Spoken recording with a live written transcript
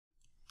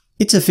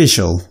It's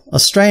official.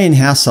 Australian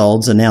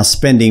households are now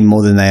spending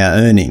more than they are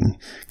earning.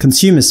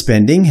 Consumer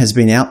spending has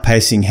been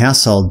outpacing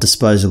household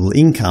disposable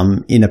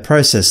income in a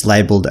process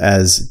labelled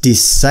as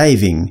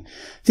dis-saving.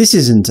 This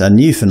isn't a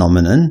new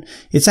phenomenon.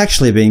 It's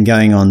actually been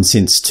going on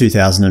since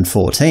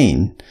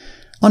 2014.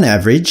 On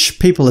average,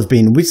 people have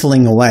been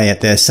whittling away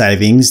at their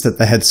savings that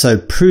they had so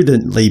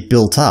prudently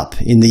built up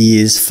in the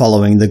years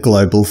following the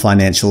global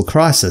financial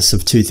crisis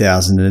of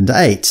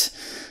 2008.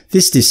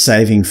 This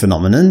dis-saving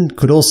phenomenon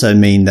could also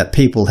mean that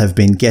people have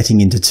been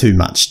getting into too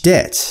much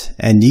debt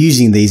and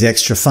using these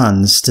extra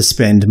funds to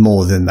spend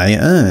more than they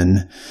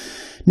earn.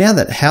 Now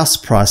that house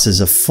prices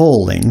are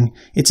falling,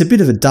 it's a bit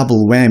of a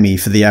double whammy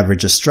for the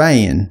average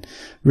Australian.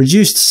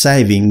 Reduced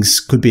savings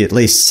could be at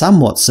least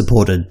somewhat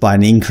supported by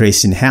an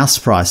increase in house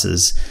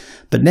prices,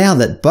 but now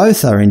that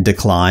both are in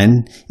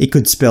decline, it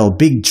could spell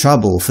big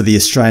trouble for the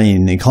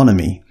Australian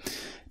economy.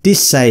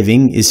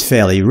 Dis-saving is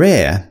fairly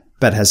rare,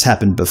 but has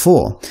happened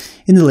before.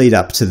 In the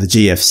lead-up to the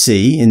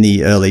GFC in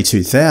the early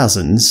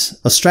 2000s,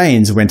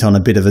 Australians went on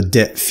a bit of a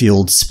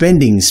debt-fueled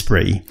spending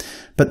spree,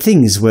 but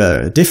things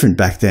were different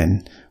back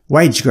then.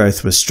 Wage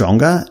growth was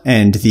stronger,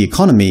 and the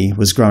economy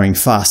was growing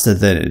faster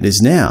than it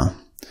is now.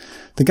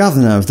 The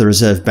Governor of the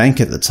Reserve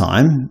Bank at the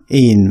time,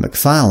 Ian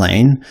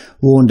Macfarlane,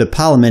 warned a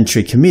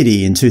parliamentary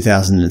committee in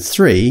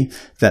 2003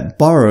 that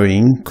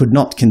borrowing could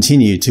not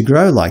continue to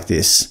grow like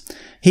this.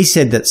 He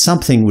said that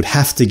something would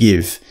have to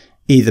give.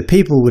 Either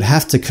people would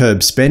have to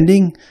curb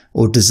spending,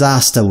 or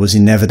disaster was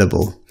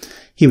inevitable.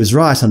 He was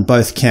right on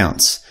both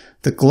counts.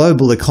 The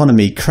global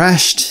economy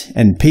crashed,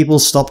 and people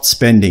stopped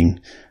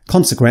spending.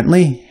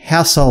 Consequently,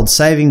 household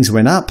savings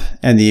went up,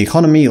 and the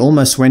economy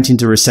almost went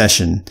into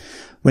recession.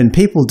 When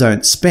people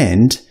don't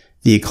spend,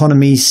 the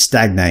economy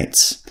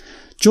stagnates.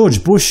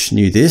 George Bush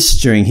knew this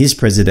during his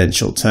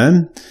presidential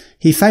term.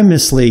 He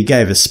famously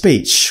gave a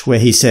speech where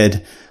he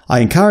said, "I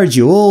encourage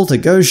you all to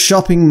go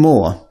shopping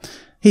more."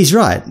 He's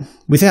right.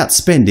 Without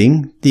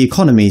spending, the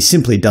economy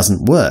simply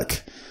doesn't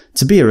work.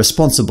 To be a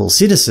responsible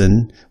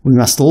citizen, we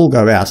must all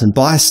go out and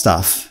buy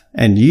stuff,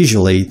 and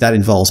usually that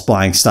involves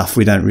buying stuff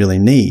we don't really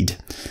need.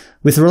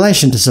 With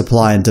relation to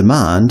supply and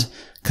demand,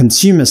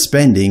 consumer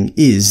spending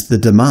is the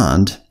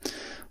demand.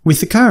 With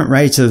the current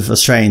rate of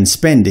Australian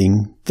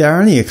spending, there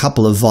are only a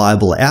couple of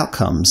viable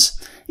outcomes.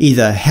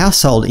 Either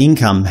household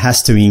income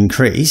has to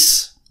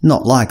increase,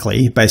 not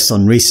likely based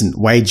on recent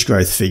wage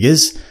growth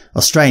figures.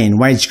 Australian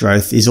wage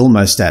growth is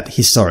almost at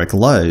historic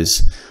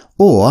lows.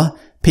 Or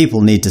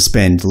people need to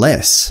spend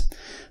less.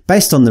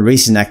 Based on the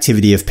recent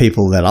activity of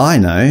people that I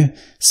know,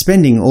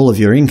 spending all of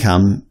your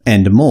income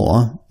and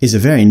more is a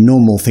very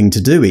normal thing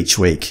to do each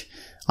week.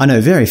 I know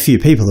very few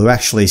people who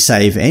actually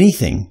save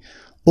anything.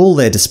 All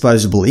their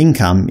disposable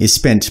income is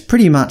spent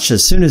pretty much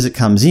as soon as it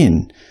comes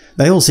in.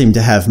 They all seem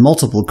to have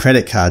multiple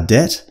credit card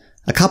debt,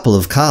 a couple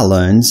of car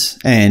loans,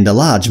 and a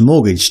large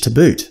mortgage to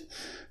boot.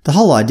 The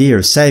whole idea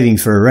of saving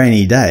for a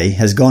rainy day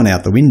has gone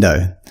out the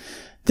window.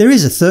 There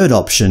is a third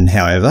option,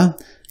 however.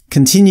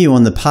 Continue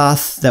on the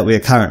path that we are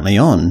currently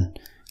on.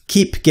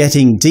 Keep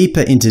getting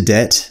deeper into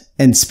debt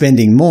and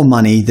spending more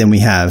money than we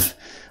have.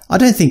 I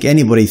don't think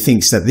anybody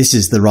thinks that this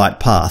is the right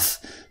path.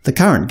 The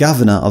current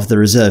Governor of the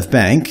Reserve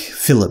Bank,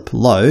 Philip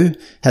Lowe,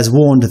 has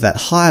warned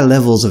that high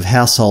levels of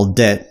household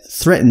debt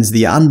threatens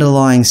the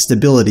underlying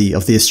stability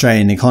of the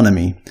Australian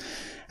economy.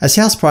 As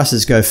house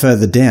prices go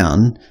further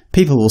down,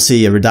 people will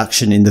see a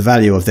reduction in the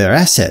value of their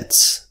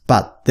assets,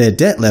 but their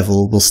debt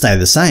level will stay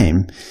the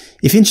same.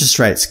 If interest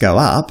rates go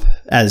up,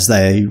 as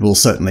they will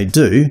certainly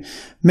do,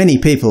 many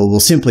people will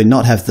simply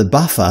not have the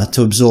buffer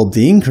to absorb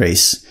the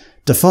increase.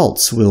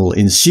 Defaults will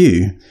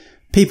ensue.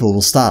 People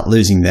will start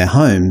losing their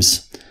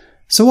homes.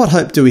 So what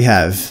hope do we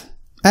have?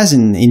 As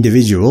an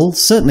individual,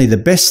 certainly the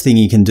best thing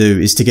you can do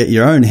is to get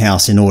your own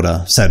house in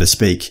order, so to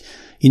speak.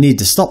 You need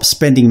to stop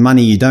spending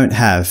money you don't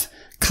have,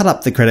 cut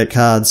up the credit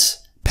cards,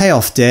 pay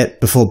off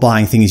debt before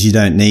buying things you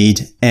don't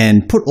need,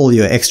 and put all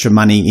your extra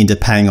money into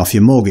paying off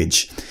your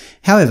mortgage.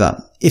 However,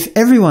 if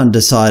everyone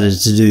decided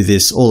to do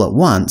this all at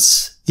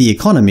once, the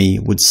economy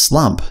would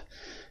slump.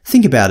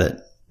 Think about it.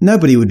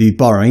 Nobody would be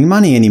borrowing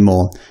money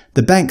anymore.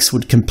 The banks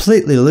would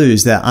completely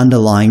lose their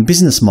underlying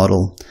business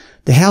model.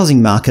 The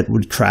housing market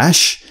would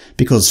crash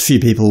because few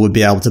people would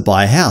be able to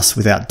buy a house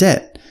without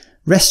debt.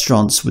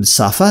 Restaurants would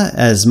suffer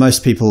as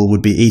most people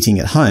would be eating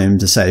at home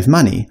to save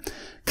money.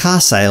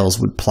 Car sales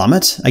would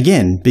plummet,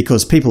 again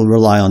because people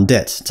rely on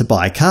debt to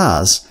buy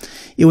cars.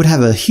 It would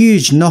have a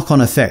huge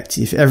knock-on effect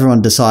if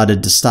everyone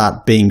decided to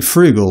start being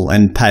frugal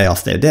and pay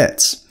off their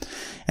debts.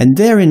 And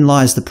therein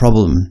lies the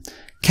problem.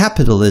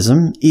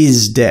 Capitalism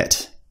is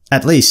debt.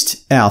 At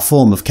least our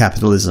form of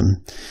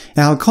capitalism.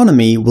 Our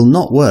economy will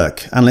not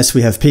work unless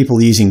we have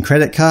people using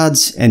credit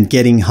cards and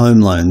getting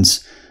home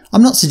loans.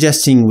 I'm not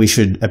suggesting we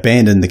should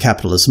abandon the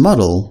capitalist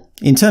model.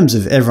 In terms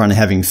of everyone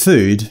having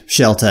food,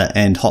 shelter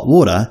and hot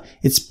water,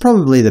 it's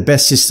probably the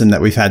best system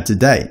that we've had to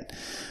date.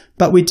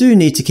 But we do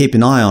need to keep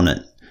an eye on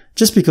it.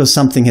 Just because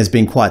something has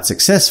been quite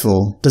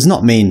successful does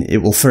not mean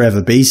it will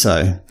forever be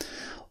so.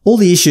 All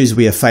the issues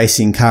we are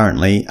facing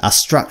currently are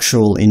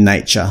structural in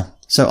nature.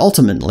 So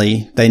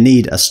ultimately, they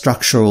need a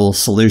structural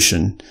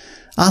solution.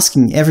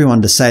 Asking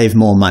everyone to save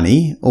more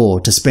money,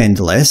 or to spend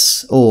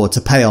less, or to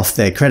pay off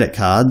their credit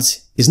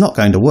cards is not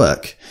going to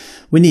work.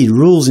 We need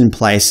rules in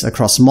place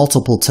across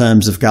multiple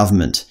terms of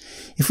government.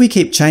 If we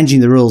keep changing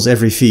the rules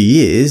every few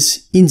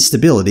years,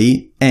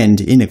 instability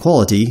and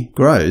inequality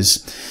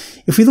grows.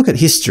 If we look at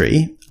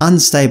history,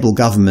 unstable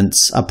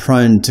governments are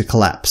prone to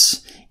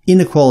collapse.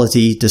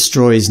 Inequality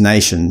destroys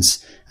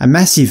nations. A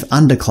massive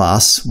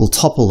underclass will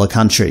topple a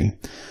country.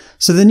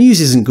 So the news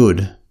isn't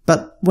good.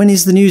 But when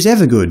is the news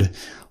ever good?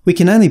 We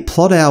can only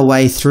plod our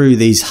way through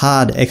these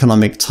hard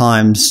economic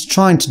times,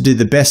 trying to do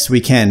the best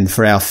we can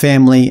for our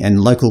family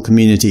and local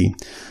community.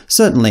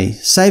 Certainly,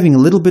 saving a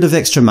little bit of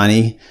extra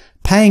money,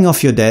 paying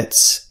off your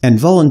debts, and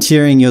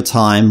volunteering your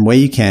time where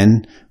you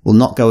can will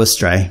not go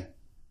astray.